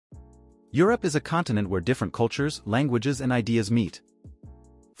Europe is a continent where different cultures, languages and ideas meet.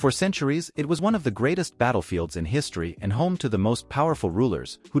 For centuries, it was one of the greatest battlefields in history and home to the most powerful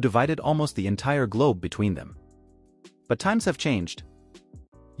rulers, who divided almost the entire globe between them. But times have changed.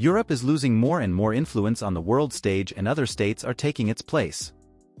 Europe is losing more and more influence on the world stage and other states are taking its place.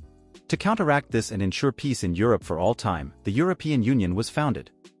 To counteract this and ensure peace in Europe for all time, the European Union was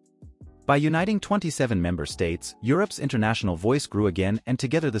founded. By uniting 27 member states, Europe's international voice grew again and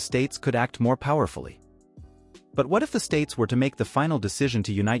together the states could act more powerfully. But what if the states were to make the final decision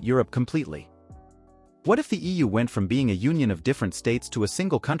to unite Europe completely? What if the EU went from being a union of different states to a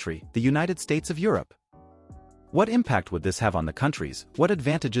single country, the United States of Europe? What impact would this have on the countries, what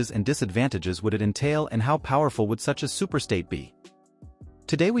advantages and disadvantages would it entail, and how powerful would such a superstate be?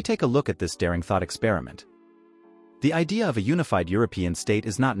 Today we take a look at this daring thought experiment. The idea of a unified European state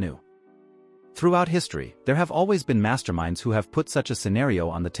is not new. Throughout history, there have always been masterminds who have put such a scenario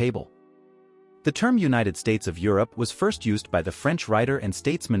on the table. The term United States of Europe was first used by the French writer and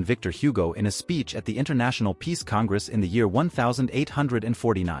statesman Victor Hugo in a speech at the International Peace Congress in the year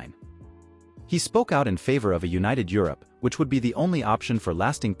 1849. He spoke out in favor of a united Europe, which would be the only option for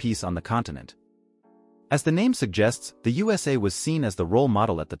lasting peace on the continent. As the name suggests, the USA was seen as the role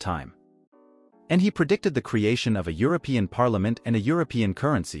model at the time. And he predicted the creation of a European Parliament and a European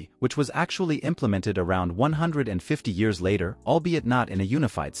currency, which was actually implemented around 150 years later, albeit not in a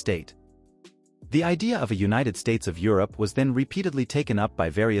unified state. The idea of a United States of Europe was then repeatedly taken up by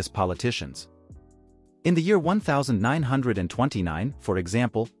various politicians. In the year 1929, for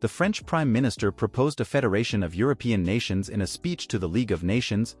example, the French Prime Minister proposed a federation of European nations in a speech to the League of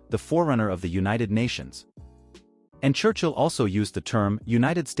Nations, the forerunner of the United Nations. And Churchill also used the term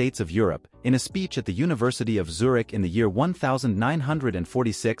United States of Europe in a speech at the University of Zurich in the year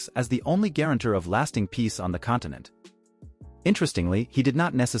 1946 as the only guarantor of lasting peace on the continent. Interestingly, he did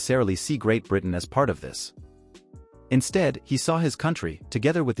not necessarily see Great Britain as part of this. Instead, he saw his country,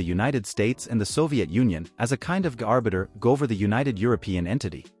 together with the United States and the Soviet Union, as a kind of arbiter over the united European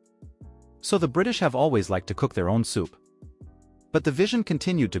entity. So the British have always liked to cook their own soup. But the vision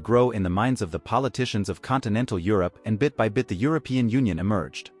continued to grow in the minds of the politicians of continental Europe, and bit by bit the European Union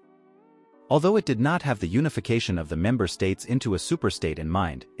emerged. Although it did not have the unification of the member states into a superstate in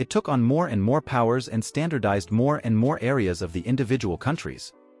mind, it took on more and more powers and standardized more and more areas of the individual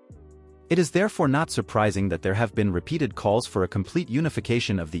countries. It is therefore not surprising that there have been repeated calls for a complete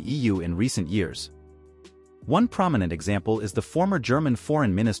unification of the EU in recent years. One prominent example is the former German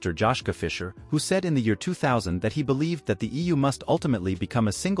Foreign Minister Joschka Fischer, who said in the year 2000 that he believed that the EU must ultimately become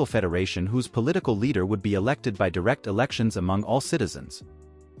a single federation whose political leader would be elected by direct elections among all citizens.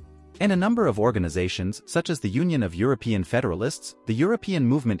 And a number of organizations, such as the Union of European Federalists, the European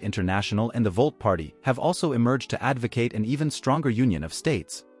Movement International and the Volt Party, have also emerged to advocate an even stronger union of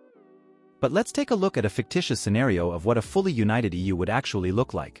states. But let's take a look at a fictitious scenario of what a fully united EU would actually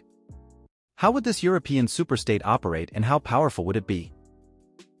look like. How would this European superstate operate and how powerful would it be?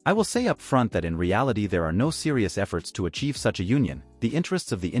 I will say up front that in reality there are no serious efforts to achieve such a union. The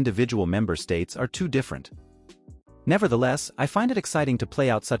interests of the individual member states are too different. Nevertheless, I find it exciting to play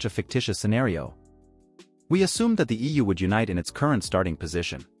out such a fictitious scenario. We assume that the EU would unite in its current starting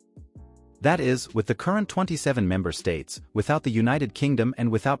position. That is, with the current 27 member states, without the United Kingdom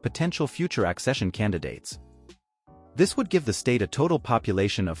and without potential future accession candidates. This would give the state a total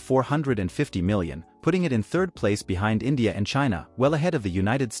population of 450 million, putting it in third place behind India and China, well ahead of the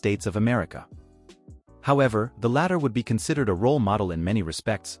United States of America. However, the latter would be considered a role model in many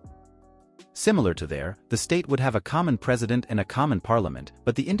respects. Similar to there, the state would have a common president and a common parliament,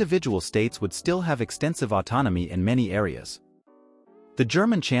 but the individual states would still have extensive autonomy in many areas. The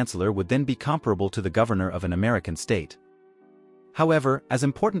German chancellor would then be comparable to the governor of an American state. However, as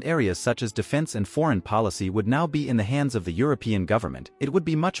important areas such as defense and foreign policy would now be in the hands of the European government, it would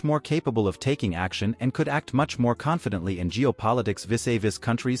be much more capable of taking action and could act much more confidently in geopolitics vis-a-vis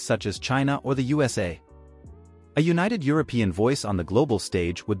countries such as China or the USA. A united European voice on the global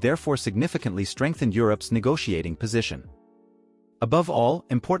stage would therefore significantly strengthen Europe's negotiating position. Above all,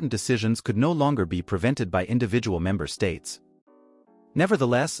 important decisions could no longer be prevented by individual member states.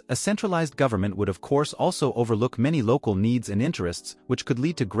 Nevertheless, a centralized government would of course also overlook many local needs and interests, which could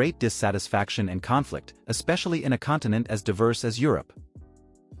lead to great dissatisfaction and conflict, especially in a continent as diverse as Europe.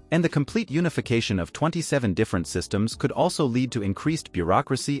 And the complete unification of 27 different systems could also lead to increased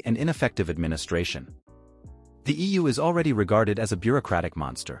bureaucracy and ineffective administration. The EU is already regarded as a bureaucratic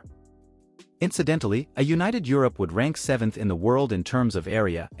monster. Incidentally, a united Europe would rank 7th in the world in terms of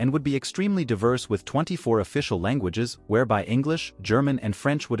area and would be extremely diverse with 24 official languages, whereby English, German and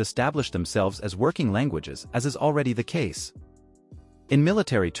French would establish themselves as working languages, as is already the case. In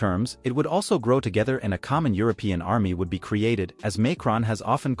military terms, it would also grow together and a common European army would be created, as Macron has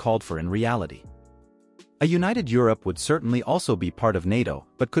often called for in reality. A united Europe would certainly also be part of NATO,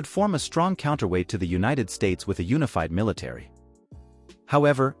 but could form a strong counterweight to the United States with a unified military.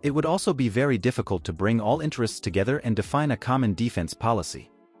 However, it would also be very difficult to bring all interests together and define a common defense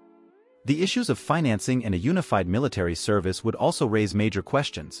policy. The issues of financing and a unified military service would also raise major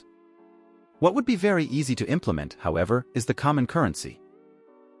questions. What would be very easy to implement, however, is the common currency.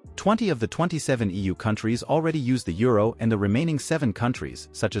 20 of the 27 EU countries already use the euro, and the remaining 7 countries,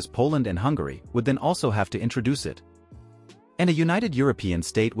 such as Poland and Hungary, would then also have to introduce it. And a united European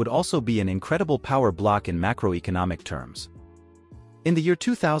state would also be an incredible power block in macroeconomic terms. In the year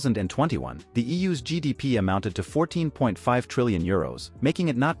 2021, the EU's GDP amounted to 14.5 trillion euros, making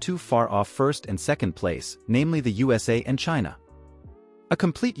it not too far off first and second place, namely the USA and China. A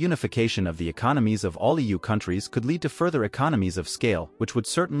complete unification of the economies of all EU countries could lead to further economies of scale, which would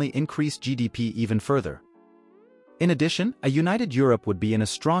certainly increase GDP even further. In addition, a united Europe would be in a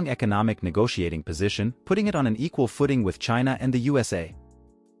strong economic negotiating position, putting it on an equal footing with China and the USA.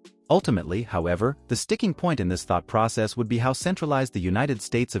 Ultimately, however, the sticking point in this thought process would be how centralized the United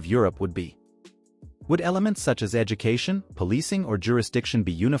States of Europe would be. Would elements such as education, policing, or jurisdiction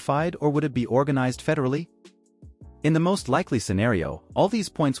be unified, or would it be organized federally? In the most likely scenario, all these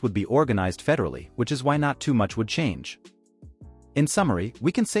points would be organized federally, which is why not too much would change. In summary,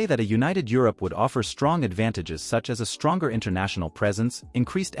 we can say that a united Europe would offer strong advantages such as a stronger international presence,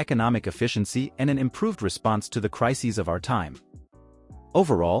 increased economic efficiency, and an improved response to the crises of our time.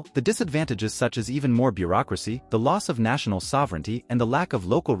 Overall, the disadvantages such as even more bureaucracy, the loss of national sovereignty, and the lack of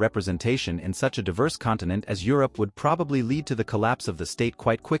local representation in such a diverse continent as Europe would probably lead to the collapse of the state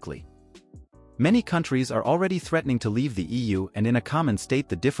quite quickly. Many countries are already threatening to leave the EU, and in a common state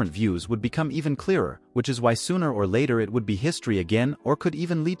the different views would become even clearer, which is why sooner or later it would be history again, or could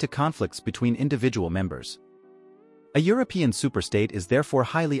even lead to conflicts between individual members. A European superstate is therefore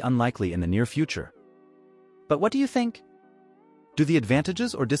highly unlikely in the near future. But what do you think? Do the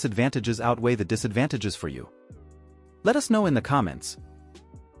advantages or disadvantages outweigh the disadvantages for you? Let us know in the comments.